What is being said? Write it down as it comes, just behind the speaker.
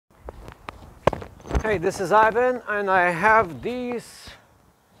Hey, this is Ivan, and I have this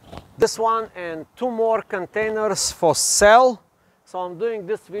one and two more containers for sale. So I'm doing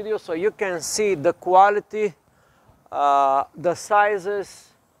this video so you can see the quality, the sizes,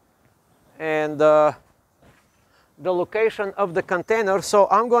 and the location of the container. So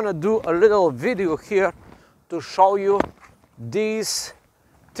I'm gonna do a little video here to show you these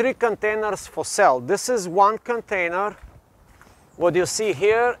three containers for sale. This is one container. What you see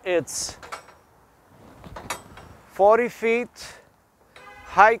here, it's 40 feet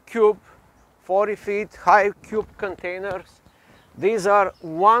high cube, 40 feet high cube containers. These are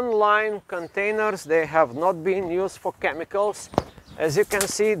one-line containers. They have not been used for chemicals. As you can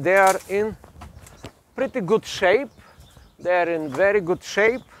see, they are in pretty good shape. They are in very good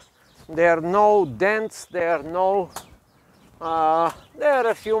shape. There are no dents. There are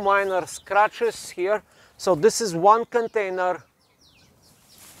a few minor scratches here. So this is one container,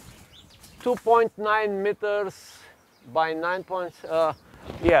 2.9 meters by 9 points.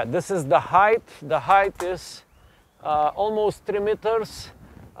 Yeah, this is the height. The height is almost 3 meters,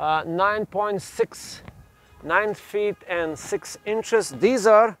 9.6, 9 feet and 6 inches. These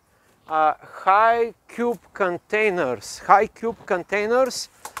are high cube containers. High cube containers.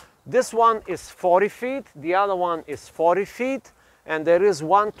 This one is 40 feet. The other one is 40 feet, and there is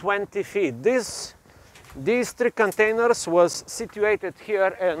 120 feet. These three containers was situated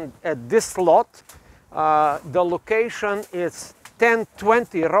here and at this lot. The location is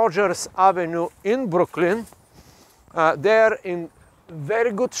 1020 Rogers Avenue in Brooklyn. They're in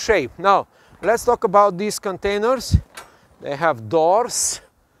very good shape. Now, let's talk about these containers. They have doors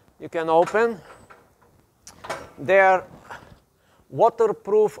you can open. They're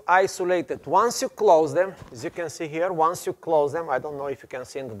waterproof, isolated. Once you close them, as you can see here, once you close them, I don't know if you can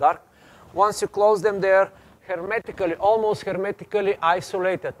see in the dark, once you close them, they're hermetically, almost hermetically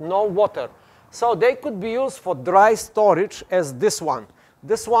isolated, no water. So they could be used for dry storage as this one.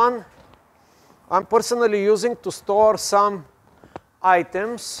 This one I'm personally using to store some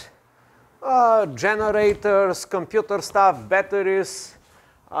items, generators, computer stuff, batteries,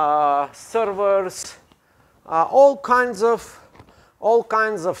 servers, all kinds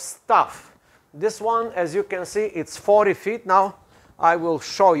of stuff. This one, as you can see, it's 40 feet. Now I will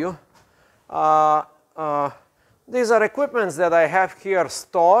show you. These are equipments that I have here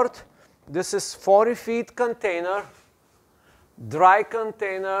stored. This is 40 feet container, dry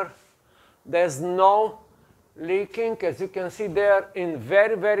container. There's no leaking. As you can see, they're in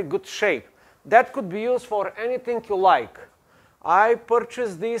very, very good shape. That could be used for anything you like. I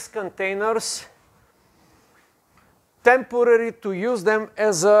purchased these containers temporary to use them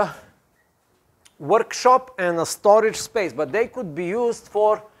as a workshop and a storage space, but they could be used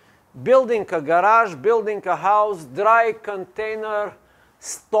for building a garage, building a house, dry container,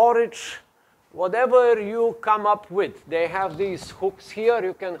 storage, whatever you come up with. They have these hooks here.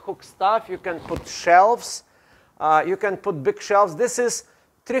 You can hook stuff. You can put shelves. You can put big shelves. This is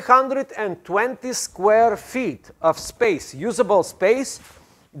 320 square feet of space, usable space.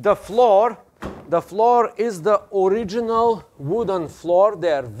 The floor is the original wooden floor.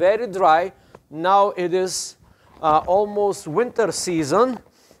 They are very dry. Now it is almost winter season,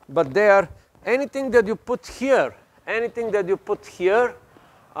 but they are anything that you put here, everything that you put here,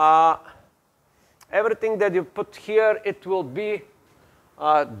 it will be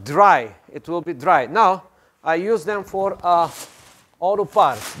dry. It will be dry. Now, I use them for auto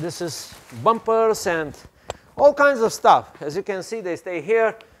parts. This is bumpers and all kinds of stuff. As you can see, they stay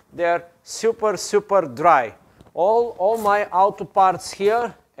here. They're super, super dry. All my auto parts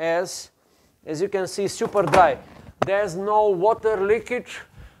here, as you can see, super dry. There's no water leakage.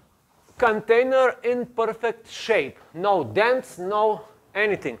 Container in perfect shape. No dents, no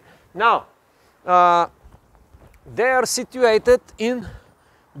anything. Now, they are situated in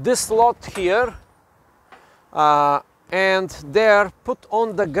this lot here, and they are put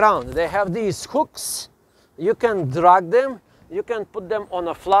on the ground. They have these hooks. You can drag them. You can put them on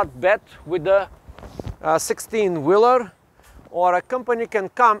a flat bed with a 16-wheeler, or a company can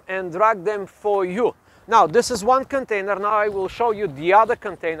come and drag them for you. Now, this is one container. Now I will show you the other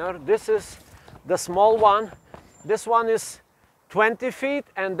container. This is the small one. This one is 20 feet,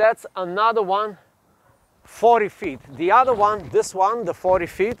 and that's another one, 40 feet. The other one, this one, the 40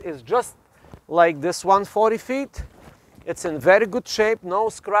 feet, is just like this one, 40 feet. It's in very good shape, no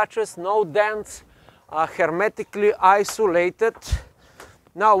scratches, no dents, hermetically isolated.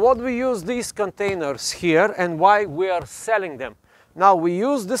 Now, what we use these containers here and why we are selling them. Now, we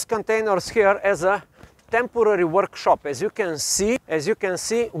use these containers here as a temporary workshop. As you can see,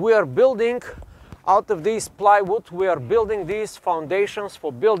 we are building Out of these plywood, we are building these foundations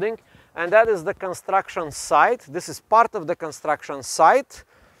for building, and that is the construction site. This is part of the construction site,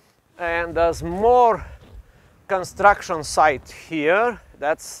 and there's more construction site here.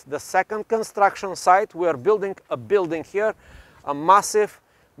 That's the second construction site. We are building a building here, a massive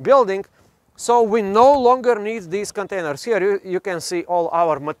building. So we no longer need these containers. Here you can see all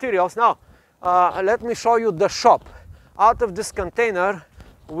our materials. Now, let me show you the shop. Out of this container,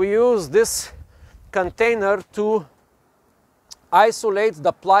 we use this container to isolate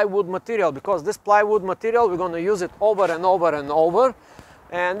the plywood material, because this plywood material, we're going to use it over and over and over.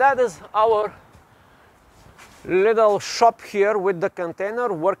 And that is our little shop here with the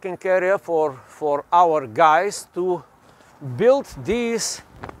container, working area for our guys to build these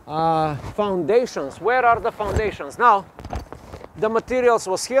foundations. Where are the foundations? Now, the materials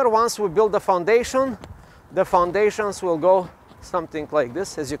was here. Once we build the foundations will go something like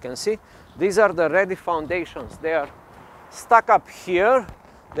this, as you can see. These are the ready foundations. They are stuck up here.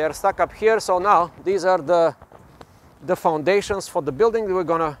 They are stuck up here. So now these are the foundations for the building. We're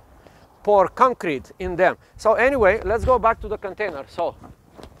gonna pour concrete in them. So anyway, let's go back to the container. So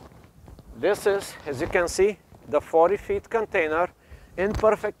this is, as you can see, the 40 feet container in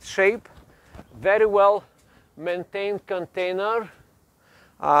perfect shape, very well maintained container.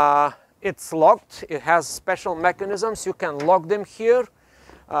 It's locked. It has special mechanisms. You can lock them here.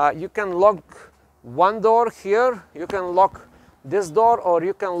 You can lock one door here. You can lock this door, or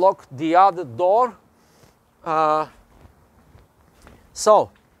you can lock the other door.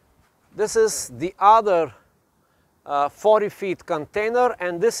 So this is the other 40 feet container,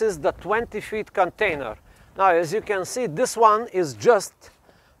 and this is the 20 feet container. Now, as you can see, this one is just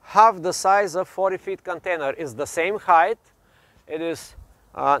half the size of 40 feet container. It's the same height. It is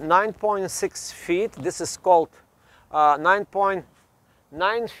 9.6 feet. This is called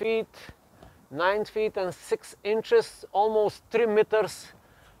 9.9 feet, 9 feet and 6 inches, almost 3 meters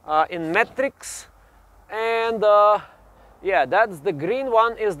in metrics. And yeah, that's the green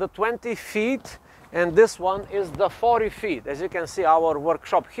one is the 20 feet, and this one is the 40 feet. As you can see, our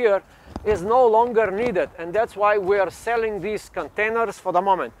workshop here is no longer needed, and that's why we are selling these containers for the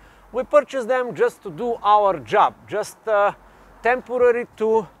moment. We purchase them just to do our job, just temporary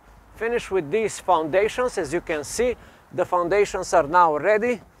to finish with these foundations. As you can see, the foundations are now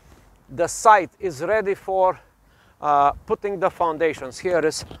ready. The site is ready for putting the foundations. Here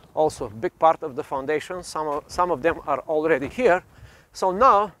is also a big part of the foundation. Some of them are already here. So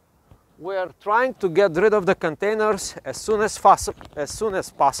now we are trying to get rid of the containers as soon as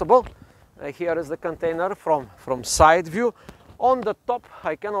possible. Here is the container from side view. On the top,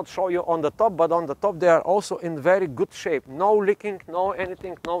 I cannot show you on the top, but on the top they are also in very good shape. No leaking, no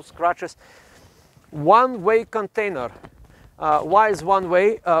anything, no scratches. One-way container. Why is one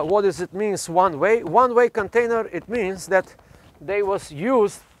way? What does it mean, one way? One-way container, it means that they was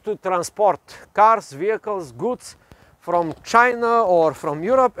used to transport cars, vehicles, goods from China or from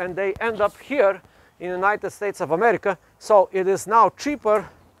Europe, and they end up here in the United States of America. So it is now cheaper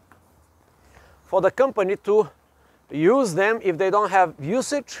for the company to use them. If they don't have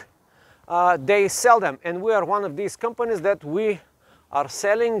usage, they sell them. And we are one of these companies that we are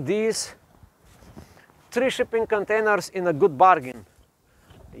selling these 3 shipping containers in a good bargain.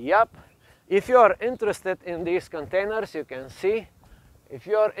 Yep. If you are interested in these containers, you can see. If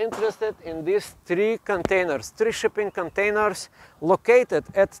you are interested in these 3 containers, 3 shipping containers located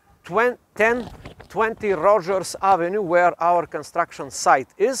at 1020 Rogers Avenue, where our construction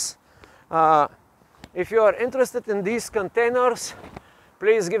site is. If you are interested in these containers,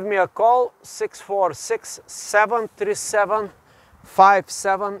 please give me a call,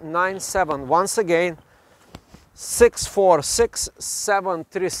 646-737-5797. Once again,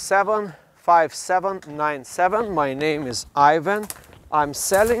 646-737-5797. My name is Ivan. I'm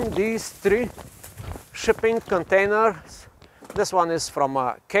selling these 3 shipping containers. This one is from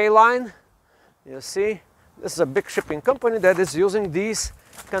K-Line. You see, this is a big shipping company that is using these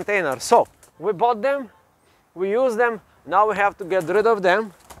containers. So we bought them, we use them, now we have to get rid of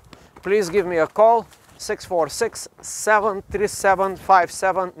them. Please give me a call,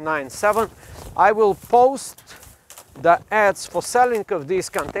 646-737-5797. I will post the ads for selling of these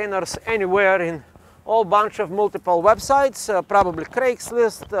containers anywhere in all bunch of multiple websites, probably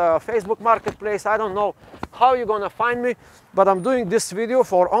Craigslist, Facebook Marketplace. I don't know how you're gonna find me, but I'm doing this video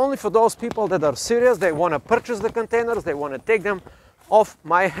only for those people that are serious. They want to purchase the containers, they want to take them off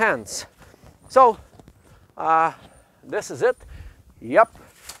my hands. So this is it. Yep,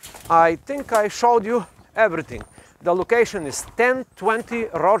 I think I showed you everything. The location is 1020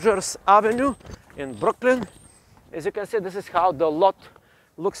 Rogers Avenue in Brooklyn. As you can see, this is how the lot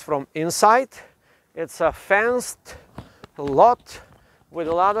looks from inside. It's a fenced lot with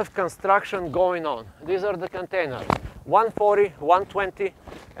a lot of construction going on. These are the containers, 140, 120,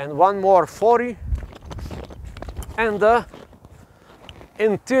 and one more 40. And the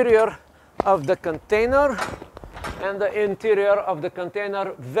interior of the container,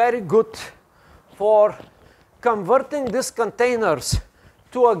 very good for converting these containers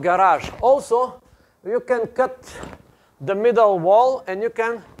to a garage. Also, you can cut the middle wall and you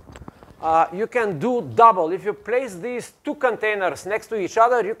can do double. If you place these two containers next to each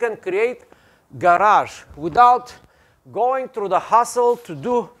other, you can create garage without going through the hassle to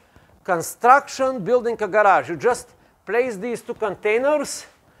do construction, building a garage. You just place these two containers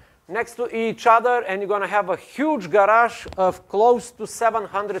next to each other and you're going to have a huge garage of close to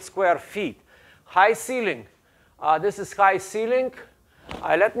 700 square feet. High ceiling. This is high ceiling.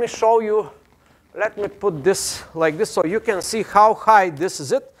 Let me show you. Let me put this like this so you can see how high this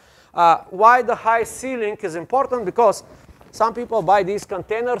is it. Why the high ceiling is important, because some people buy these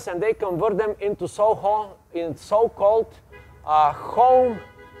containers and they convert them into so-called home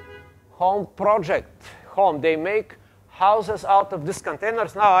project. They make houses out of these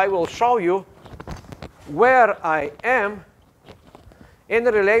containers. Now I will show you where I am in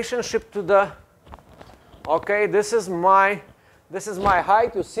relationship to the, okay, this is my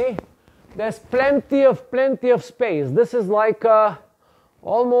height, you see. There's plenty of space. This is like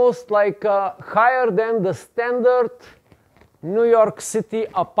almost like higher than the standard New York City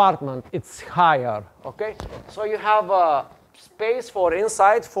apartment. It's higher, okay? So you have a space for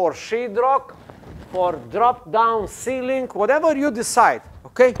inside, for sheetrock, for drop-down ceiling, whatever you decide,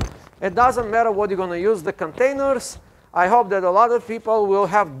 okay? It doesn't matter what you're going to use the containers. I hope that a lot of people will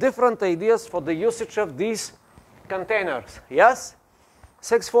have different ideas for the usage of these containers. Yes?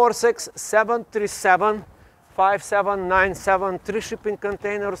 646-737-5797, 3 shipping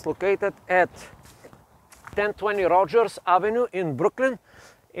containers located at 1020 Rogers Avenue in Brooklyn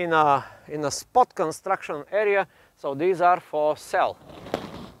in a spot construction area. So these are for sale.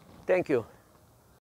 Thank you.